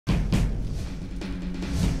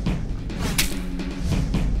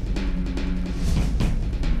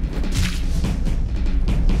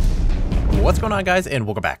What's going on, guys, and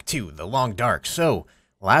welcome back to The Long Dark. So,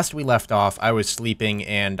 last we left off, I was sleeping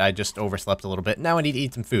and I just overslept a little bit. Now I need to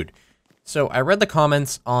eat some food. So, I read the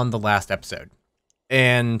comments on the last episode,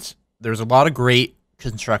 and there's a lot of great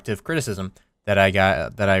constructive criticism that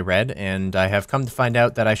I read, and I have come to find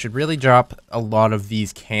out that I should really drop a lot of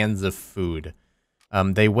these cans of food.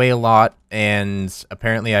 They weigh a lot, and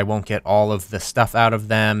apparently I won't get all of the stuff out of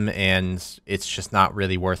them, and it's just not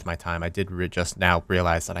really worth my time. I did just now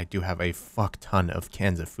realize that I do have a fuck ton of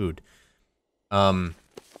cans of food. Oh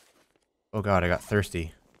god, I got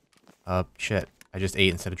thirsty. Shit. I just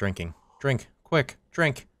ate instead of drinking. Drink. Quick.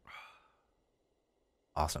 Drink.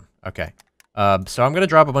 Awesome. Okay. So I'm gonna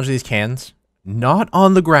drop a bunch of these cans. Not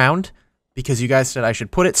on the ground, because you guys said I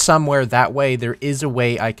should put it somewhere. That way, there is a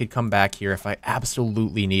way I could come back here if I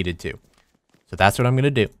absolutely needed to. So that's what I'm going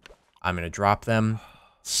to do. I'm going to drop them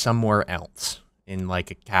somewhere else in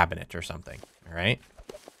like a cabinet or something. All right?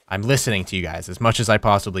 I'm listening to you guys as much as I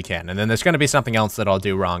possibly can. And then there's going to be something else that I'll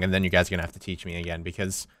do wrong, and then you guys are going to have to teach me again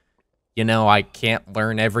because, you know, I can't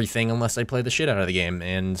learn everything unless I play the shit out of the game.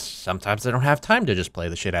 And sometimes I don't have time to just play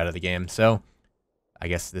the shit out of the game. So I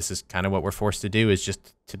guess this is kind of what we're forced to do, is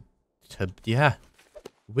just yeah.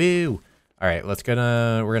 Woo. All right, we're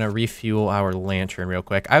gonna refuel our lantern real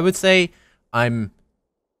quick. I would say I'm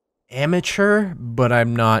amateur, but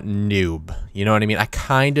I'm not noob. You know what I mean? I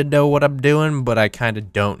kind of know what I'm doing, but I kind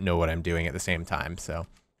of don't know what I'm doing at the same time. So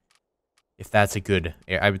if that's a good,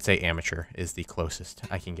 I would say amateur is the closest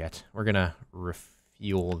I can get. We're gonna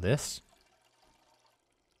refuel this.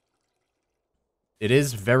 It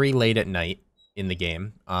is very late at night in the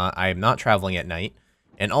game. I am not traveling at night.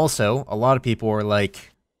 And also, a lot of people are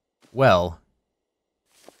like, well,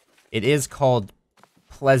 it is called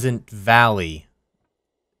Pleasant Valley,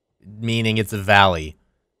 meaning it's a valley,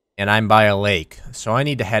 and I'm by a lake, so I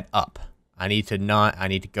need to head up. I need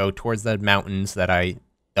to go towards the mountains that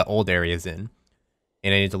the old area's in,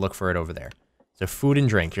 and I need to look for it over there. So food and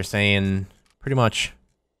drink, you're saying pretty much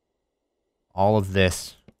all of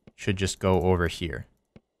this should just go over here.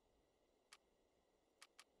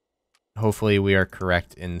 Hopefully we are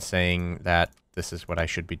correct in saying that this is what I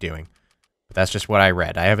should be doing. But that's just what I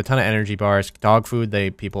read. I have a ton of energy bars. Dog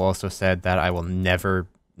food, people also said that I will never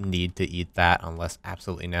need to eat that unless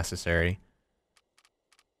absolutely necessary.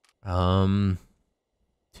 Tin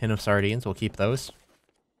of sardines, we'll keep those.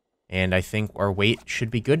 And I think our weight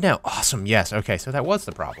should be good now. Awesome, yes. Okay, so that was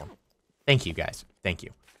the problem. Thank you, guys. Thank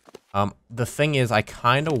you. The thing is, I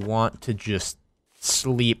kind of want to just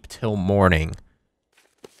sleep till morning.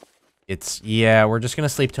 Yeah, we're just going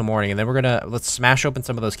to sleep till morning, and then let's smash open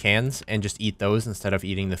some of those cans and just eat those instead of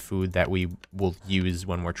eating the food that we will use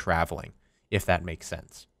when we're traveling, if that makes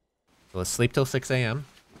sense. So let's sleep till 6 a.m.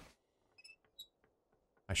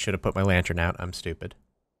 I should have put my lantern out. I'm stupid.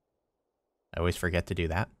 I always forget to do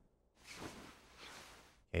that.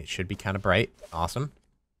 Okay, it should be kind of bright. Awesome.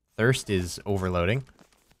 Thirst is overloading.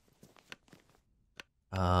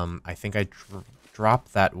 I think I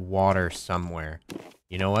dropped that water somewhere.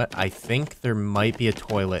 You know what? I think there might be a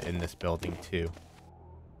toilet in this building, too.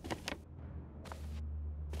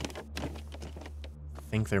 I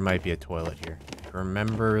think there might be a toilet here. I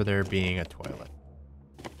remember there being a toilet.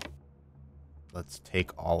 Let's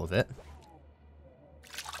take all of it.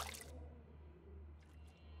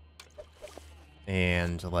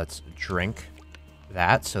 And let's drink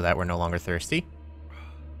that so that we're no longer thirsty.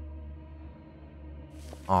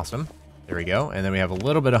 Awesome. There we go. And then we have a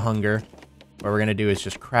little bit of hunger. What we're going to do is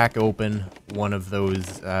just crack open one of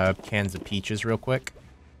those cans of peaches real quick.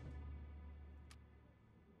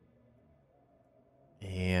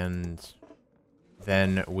 And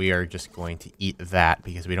then we are just going to eat that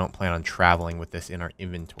because we don't plan on traveling with this in our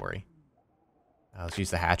inventory. Let's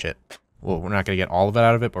use the hatchet. Well, we're not going to get all of it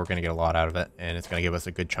out of it, but we're going to get a lot out of it. And it's going to give us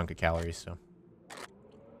a good chunk of calories. So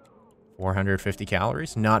 450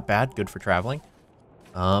 calories. Not bad. Good for traveling.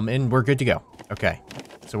 And we're good to go. Okay.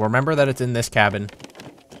 So remember that it's in this cabin,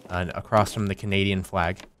 across from the Canadian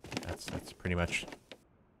flag. That's pretty much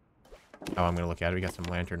how I'm going to look at it. We got some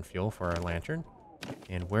lantern fuel for our lantern.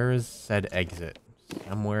 And where is said exit?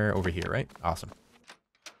 Somewhere over here, right? Awesome.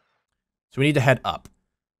 So we need to head up.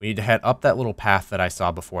 We need to head up that little path that I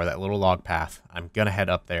saw before, that little log path. I'm going to head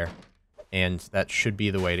up there, and that should be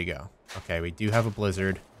the way to go. Okay, we do have a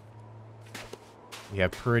blizzard. We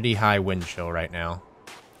have pretty high wind chill right now.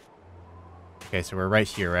 Okay, so we're right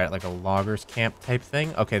here, right? Like a logger's camp type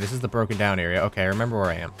thing. Okay, this is the broken down area. Okay, I remember where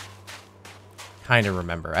I am. Kind of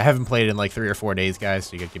remember. I haven't played in like 3 or 4 days, guys,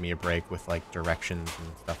 so you gotta give me a break with like directions and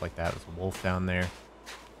stuff like that. There's a wolf down there.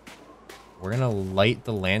 We're gonna light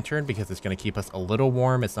the lantern because it's gonna keep us a little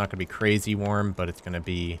warm. It's not gonna be crazy warm, but it's gonna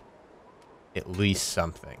be at least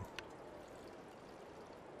something.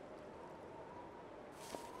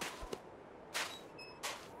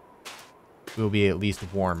 We'll be at least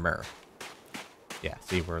warmer. Yeah,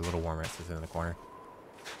 see, we're a little warmer. It says in the corner.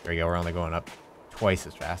 There we go. We're only going up twice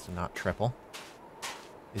as fast and not triple.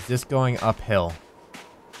 Is this going uphill?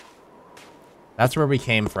 That's where we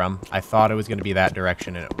came from. I thought it was going to be that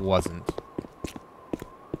direction, and it wasn't.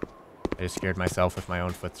 I just scared myself with my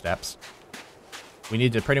own footsteps. We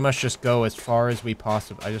need to pretty much just go as far as we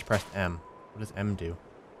possibly... I just pressed M. What does M do?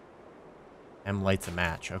 M lights a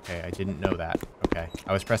match. Okay, I didn't know that. Okay.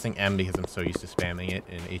 I was pressing M because I'm so used to spamming it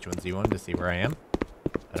in H1Z1 to see where I am.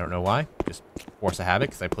 I don't know why. Just force a habit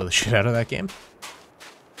because I play the shit out of that game.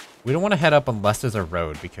 We don't want to head up unless there's a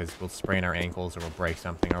road because we'll sprain our ankles or we'll break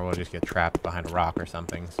something or we'll just get trapped behind a rock or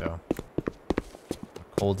something. So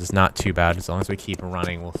cold is not too bad. As long as we keep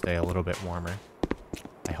running, we'll stay a little bit warmer.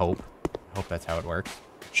 I hope. I hope that's how it works.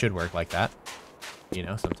 It should work like that. You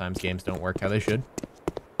know, sometimes games don't work how they should.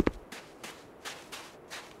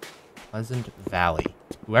 Pleasant Valley.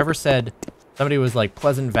 Whoever said, somebody was like,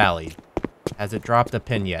 Pleasant Valley. Has it dropped a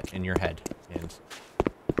pin yet in your head? And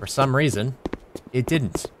for some reason, it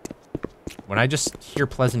didn't. When I just hear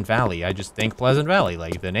Pleasant Valley, I just think Pleasant Valley,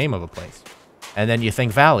 like the name of a place. And then you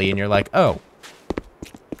think valley and you're like, oh,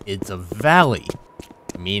 it's a valley,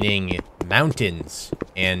 meaning mountains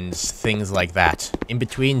and things like that. In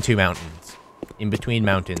between two mountains. In between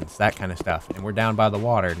mountains, that kind of stuff. And we're down by the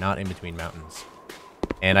water, not in between mountains.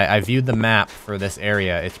 And I viewed the map for this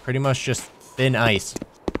area. It's pretty much just thin ice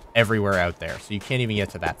everywhere out there. So you can't even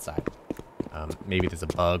get to that side. Maybe there's a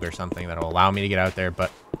bug or something that'll allow me to get out there,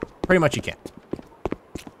 but pretty much you can't.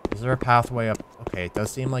 Is there a pathway up? Okay, it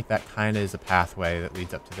does seem like that kind of is a pathway that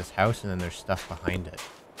leads up to this house, and then there's stuff behind it.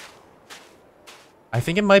 I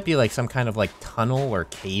think it might be like some kind of like tunnel or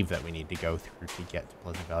cave that we need to go through to get to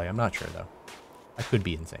Pleasant Valley. I'm not sure, though. I could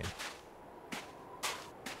be insane.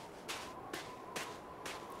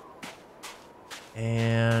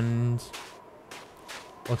 And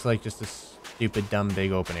looks like just a stupid, dumb,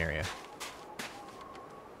 big open area.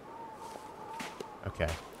 Okay.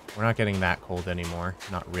 We're not getting that cold anymore.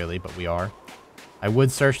 Not really, but we are. I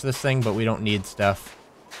would search this thing, but we don't need stuff.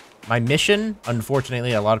 My mission,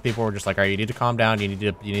 unfortunately, a lot of people were just like, all right, you need to calm down. You need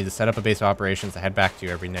to set up a base of operations to head back to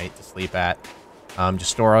every night to sleep at.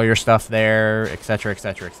 Just store all your stuff there, etc.,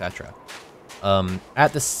 etc., etc.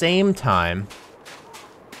 At the same time,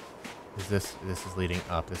 this is leading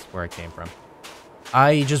up. This is where I came from.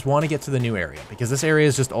 I just want to get to the new area because this area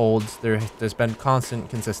is just old. There's been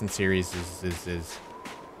consistent series is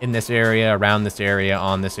in this area, around this area,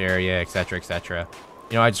 on this area, etc., etc.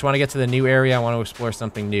 You know, I just want to get to the new area. I want to explore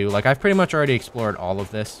something new. Like, I've pretty much already explored all of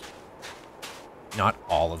this. Not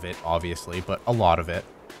all of it, obviously, but a lot of it.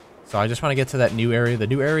 So I just want to get to that new area. The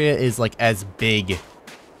new area is, like, as big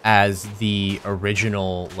as the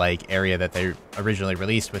original, like, area that they originally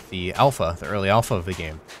released with the alpha, the early alpha of the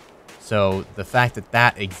game. So the fact that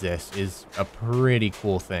that exists is a pretty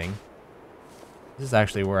cool thing. This is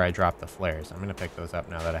actually where I dropped the flares. I'm going to pick those up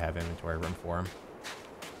now that I have inventory room for them.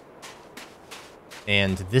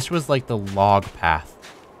 And this was like the log path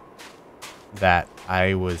that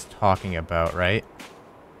I was talking about, right?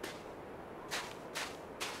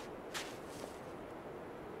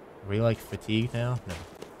 Are we like fatigued now? No.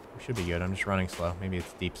 We should be good. I'm just running slow. Maybe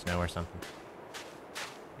it's deep snow or something.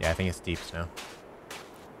 Yeah, I think it's deep snow.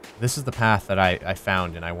 This is the path that I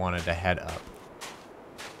found and I wanted to head up.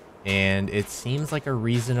 And it seems like a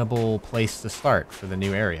reasonable place to start for the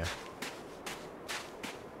new area.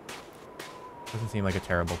 Doesn't seem like a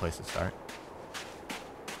terrible place to start.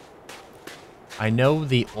 I know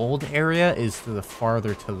the old area is to the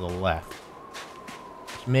farther to the left.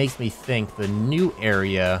 Which makes me think the new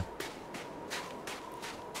area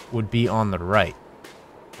would be on the right.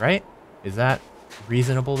 Right? Is that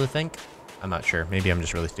reasonable to think? I'm not sure. Maybe I'm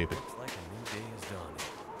just really stupid. Looks like a new day is dawning.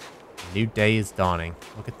 A new day is dawning.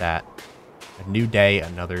 Look at that. A new day,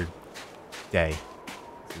 another day.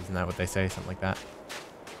 Isn't that what they say? Something like that.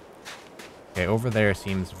 Okay, over there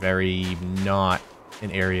seems very not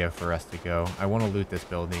an area for us to go. I want to loot this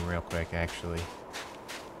building real quick, actually.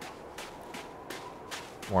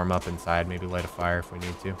 Warm up inside, maybe light a fire if we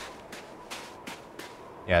need to.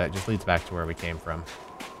 Yeah, that just leads back to where we came from.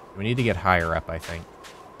 We need to get higher up, I think.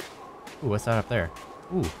 Ooh, what's that up there?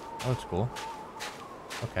 Ooh, that looks cool.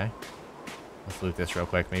 Okay. Let's loot this real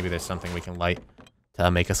quick. Maybe there's something we can light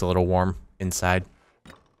to make us a little warm inside.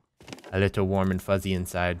 A little warm and fuzzy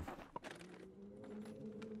inside.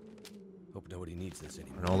 Hope nobody needs this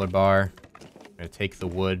anymore. Granola bar. I'm going to take the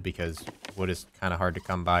wood because wood is kind of hard to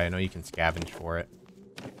come by. I know you can scavenge for it.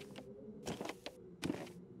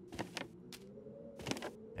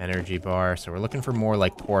 Energy bar. So we're looking for more,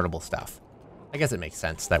 like, portable stuff. I guess it makes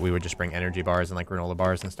sense that we would just bring energy bars and, like, granola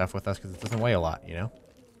bars and stuff with us because it doesn't weigh a lot, you know?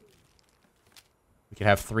 We could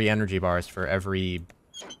have 3 energy bars for every,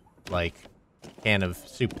 like, can of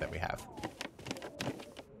soup that we have.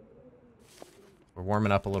 We're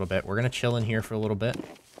warming up a little bit. We're going to chill in here for a little bit.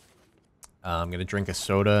 I'm going to drink a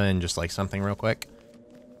soda and just, like, something real quick.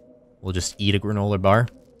 We'll just eat a granola bar.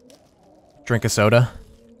 Drink a soda.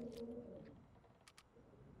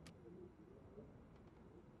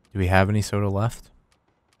 Do we have any soda left?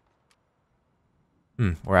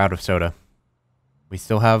 We're out of soda. We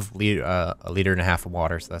still have a liter and a half of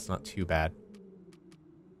water, so that's not too bad.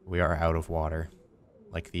 We are out of water,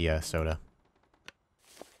 like the soda.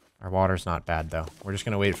 Our water's not bad, though. We're just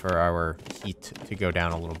going to wait for our heat to go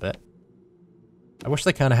down a little bit. I wish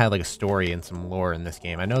they kind of had, like, a story and some lore in this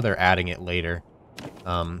game. I know they're adding it later.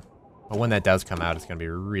 But when that does come out, it's going to be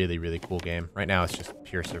a really, really cool game. Right now, it's just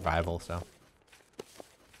pure survival, so...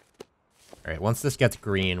 Alright, once this gets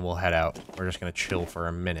green, we'll head out. We're just going to chill for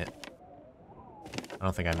a minute. I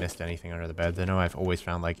don't think I missed anything under the beds. I know I've always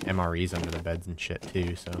found, like, MREs under the beds and shit,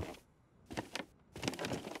 too, so...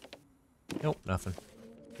 Nope, nothing.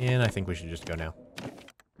 And I think we should just go now.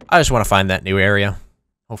 I just want to find that new area.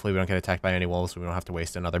 Hopefully we don't get attacked by any wolves, so we don't have to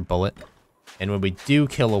waste another bullet. And when we do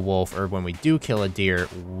kill a wolf, or when we do kill a deer,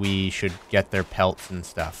 we should get their pelts and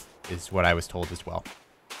stuff, is what I was told as well.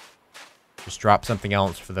 Just drop something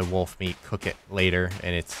else for the wolf meat, cook it later,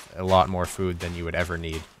 and it's a lot more food than you would ever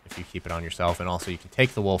need if you keep it on yourself. And also, you can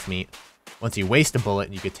take the wolf meat. Once you waste a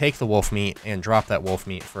bullet, you could take the wolf meat and drop that wolf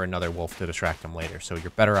meat for another wolf to distract them later. So you're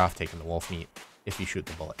better off taking the wolf meat if you shoot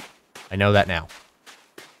the bullet. I know that now.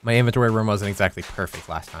 My inventory room wasn't exactly perfect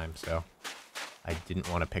last time, so I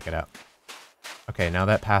didn't want to pick it up. Okay, now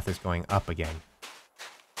that path is going up again.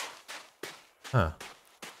 Huh.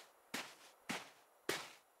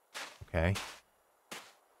 Okay.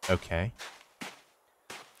 Okay.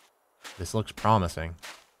 This looks promising.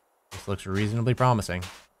 This looks reasonably promising.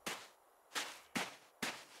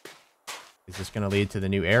 Is this going to lead to the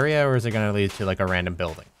new area, or is it going to lead to, like, a random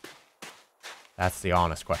building? That's the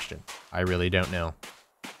honest question. I really don't know.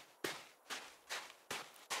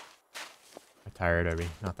 How tired are we?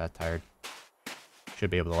 Not that tired. Should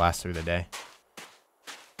be able to last through the day.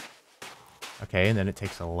 Okay, and then it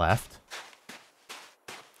takes a left.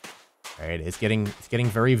 Alright, it's getting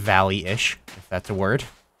very valley-ish, if that's a word.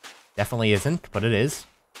 Definitely isn't, but it is.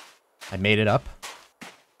 I made it up.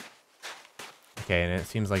 Okay, and it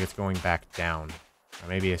seems like it's going back down. Or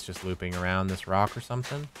maybe it's just looping around this rock or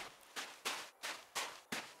something.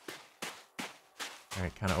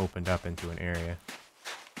 Alright, kind of opened up into an area.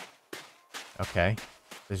 Okay.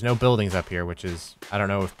 There's no buildings up here, which is, I don't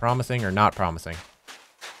know if promising or not promising.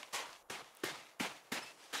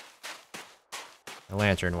 The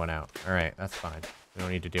lantern went out. Alright, that's fine. We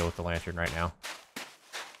don't need to deal with the lantern right now.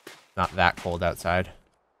 Not that cold outside.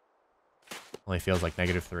 Only feels like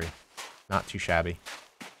 -3. Not too shabby.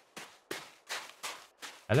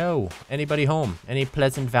 Hello? Anybody home? Any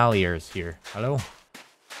Pleasant Valleyers here? Hello?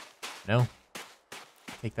 No?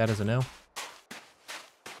 Take that as a no.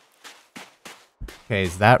 Okay,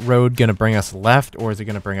 is that road gonna bring us left, or is it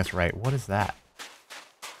gonna bring us right? What is that?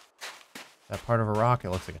 Is that part of a rock?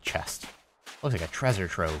 It looks like a chest. Looks like a treasure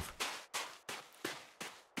trove.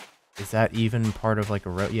 Is that even part of, like, a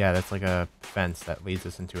road? Yeah, that's like a fence that leads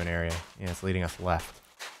us into an area. Yeah, it's leading us left.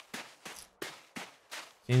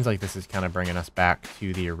 Seems like this is kind of bringing us back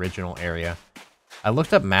to the original area. I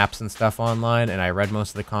looked up maps and stuff online, and I read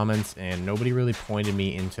most of the comments, and nobody really pointed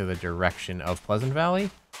me into the direction of Pleasant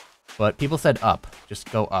Valley. But people said up.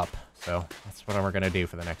 Just go up. So that's what we're going to do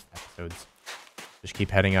for the next episodes. Just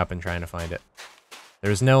keep heading up and trying to find it.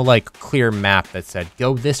 There's no, like, clear map that said,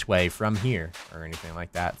 go this way from here, or anything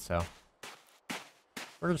like that, so...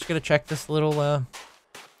 We're just gonna check this little,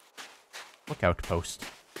 lookout post.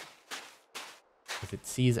 If it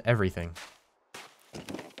sees everything.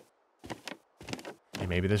 Hey,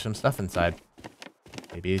 maybe there's some stuff inside.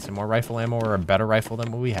 Maybe some more rifle ammo, or a better rifle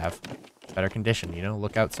than what we have. Better condition, you know?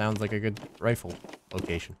 Lookout sounds like a good rifle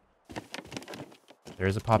location. There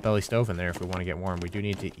is a potbelly stove in there if we want to get warm. We do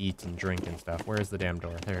need to eat and drink and stuff. Where is the damn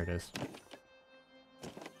door? There it is.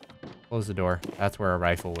 Close the door. That's where a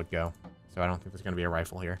rifle would go. So I don't think there's going to be a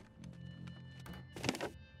rifle here.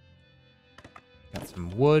 Got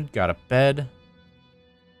some wood. Got a bed.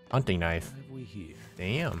 Hunting knife.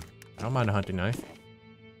 Damn. I don't mind a hunting knife.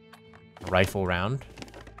 A rifle round.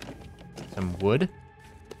 Some wood.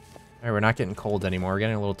 Alright, we're not getting cold anymore. We're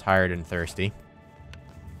getting a little tired and thirsty.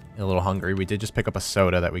 A little hungry. We did just pick up a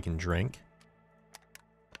soda that we can drink.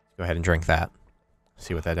 Let's go ahead and drink that.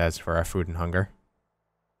 See what that does for our food and hunger.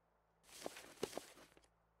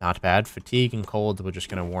 Not bad. Fatigue and cold, we're just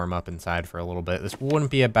going to warm up inside for a little bit. This wouldn't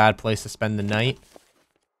be a bad place to spend the night,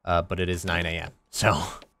 but it is 9 a.m., so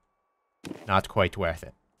not quite worth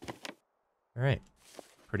it. Alright.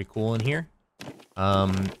 Pretty cool in here.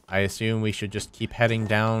 I assume we should just keep heading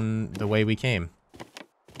down the way we came.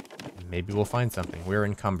 Maybe we'll find something. We're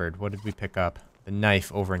encumbered. What did we pick up? The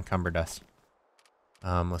knife over encumbered us.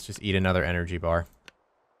 Let's just eat another energy bar.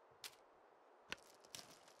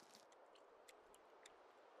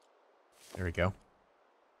 There we go.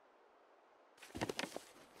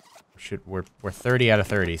 We're 30 out of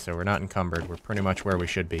 30, so we're not encumbered. We're pretty much where we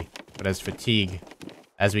should be. But as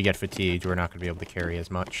we get fatigued, we're not going to be able to carry as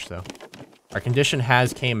much, so. Our condition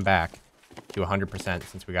has came back to 100%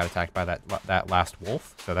 since we got attacked by that last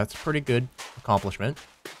wolf, so that's a pretty good accomplishment.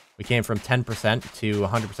 We came from 10% to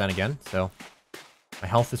 100% again, so my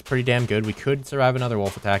health is pretty damn good. We could survive another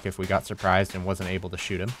wolf attack if we got surprised and wasn't able to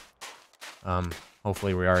shoot him.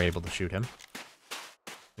 Hopefully we are able to shoot him.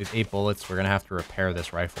 We have 8 bullets. We're going to have to repair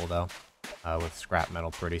this rifle, though, with scrap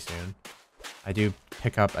metal pretty soon. I did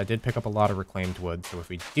pick up a lot of reclaimed wood, so if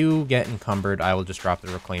we do get encumbered, I will just drop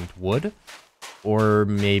the reclaimed wood, or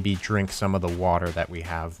maybe drink some of the water that we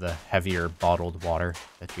have, the heavier bottled water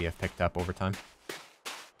that we have picked up over time.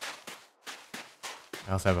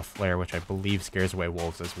 I also have a flare, which I believe scares away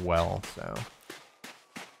wolves as well, so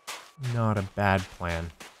not a bad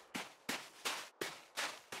plan.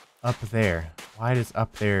 Up there. Why is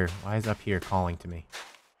up here calling to me?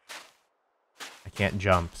 I can't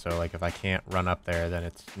jump, so like if I can't run up there, then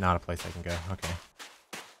it's not a place I can go. Okay.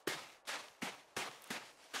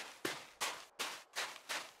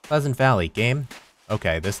 Pleasant Valley, game.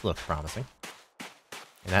 Okay, this looks promising.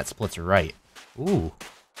 And that splits right. Ooh.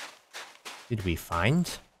 Did we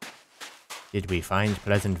find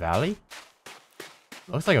Pleasant Valley?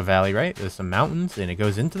 Looks like a valley, right? There's some mountains, and it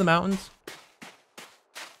goes into the mountains.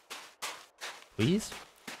 Please?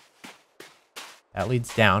 That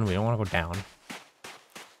leads down. We don't want to go down.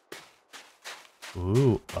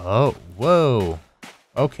 Ooh. Oh. Whoa.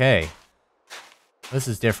 Okay. This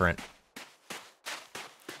is different.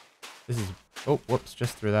 This is... Oh, whoops.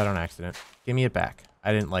 Just threw that on accident. Give me it back.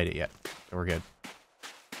 I didn't light it yet. So we're good.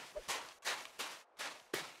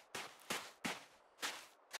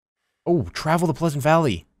 Oh, travel the Pleasant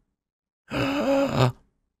Valley.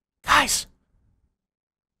 Guys!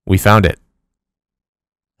 We found it.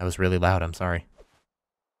 That was really loud. I'm sorry.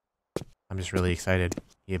 I'm just really excited.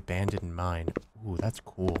 The abandoned mine. Ooh, that's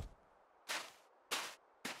cool.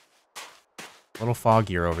 A little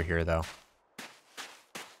foggier over here, though.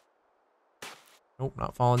 Nope,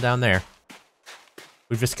 not falling down there.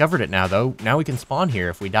 We've discovered it now, though. Now we can spawn here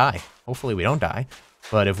if we die. Hopefully we don't die.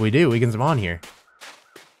 But if we do, we can spawn here.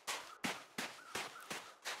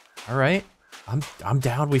 Alright. I'm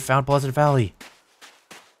down. We found Pleasant Valley.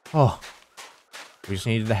 Oh. We just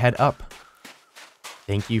needed to head up.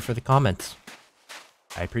 Thank you for the comments.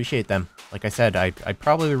 I appreciate them. Like I said, I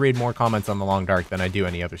probably read more comments on The Long Dark than I do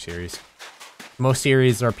any other series. Most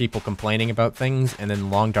series are people complaining about things, and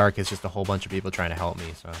then Long Dark is just a whole bunch of people trying to help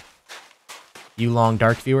me, so. You Long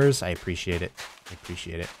Dark viewers, I appreciate it. I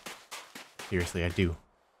appreciate it. Seriously, I do.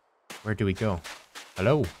 Where do we go?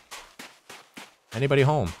 Hello? Anybody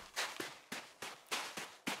home?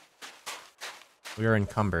 We are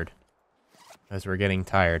encumbered. As we're getting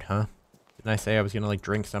tired, huh? Didn't I say I was gonna, like,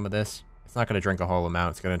 drink some of this? It's not gonna drink a whole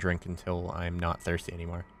amount. It's gonna drink until I'm not thirsty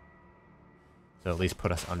anymore. So at least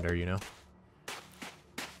put us under, you know?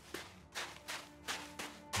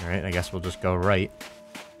 Alright, I guess we'll just go right.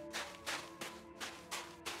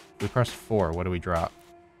 We press 4. What do we drop?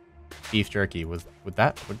 Beef jerky. Would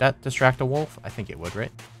that distract a wolf? I think it would,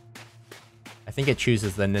 right? I think it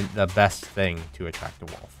chooses the best thing to attract a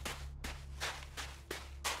wolf.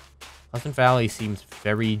 Pleasant Valley seems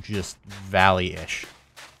very just valley-ish.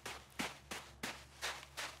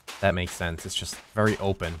 That makes sense. It's just very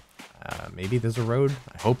open. Maybe there's a road?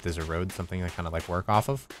 I hope there's a road. Something to kind of like work off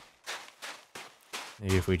of.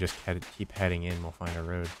 Maybe if we just keep heading in, we'll find a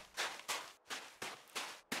road.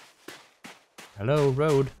 Hello,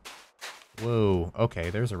 road. Whoa. Okay,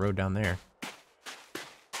 there's a road down there.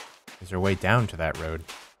 Is there a way down to that road?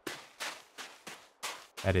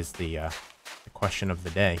 That is the question of the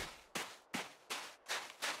day.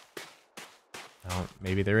 Well,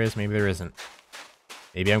 maybe there is, maybe there isn't.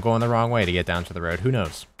 Maybe I'm going the wrong way to get down to the road. Who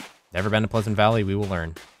knows? Never been to Pleasant Valley, we will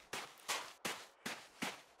learn.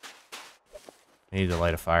 I need to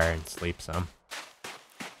light a fire and sleep some.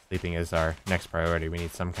 Sleeping is our next priority. We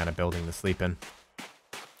need some kind of building to sleep in.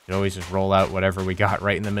 We could always just roll out whatever we got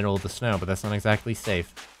right in the middle of the snow, but that's not exactly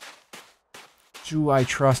safe. Do I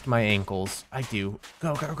trust my ankles? I do.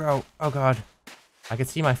 Go, go, go. Oh, God. I can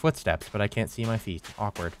see my footsteps, but I can't see my feet.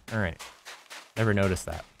 Awkward. Alright. Never noticed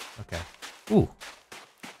that. Okay. Ooh.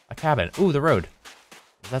 A cabin. Ooh, the road.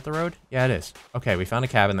 Is that the road? Yeah, it is. Okay, we found a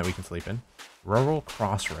cabin that we can sleep in. Rural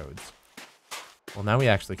Crossroads. Well, now we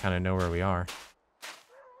actually kind of know where we are.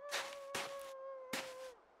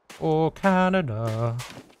 Oh, Canada.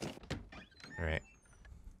 Alright.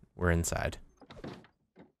 We're inside.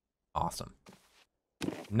 Awesome.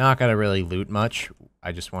 Not gonna really loot much.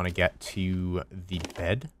 I just want to get to the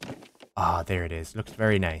bed. Ah, there it is. Looks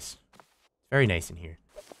very nice. Very nice in here.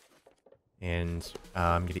 And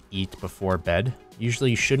I'm gonna eat before bed. Usually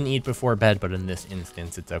you shouldn't eat before bed, but in this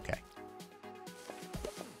instance, it's okay.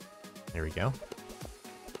 There we go.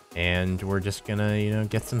 And we're just gonna, you know,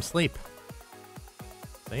 get some sleep.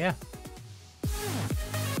 So yeah.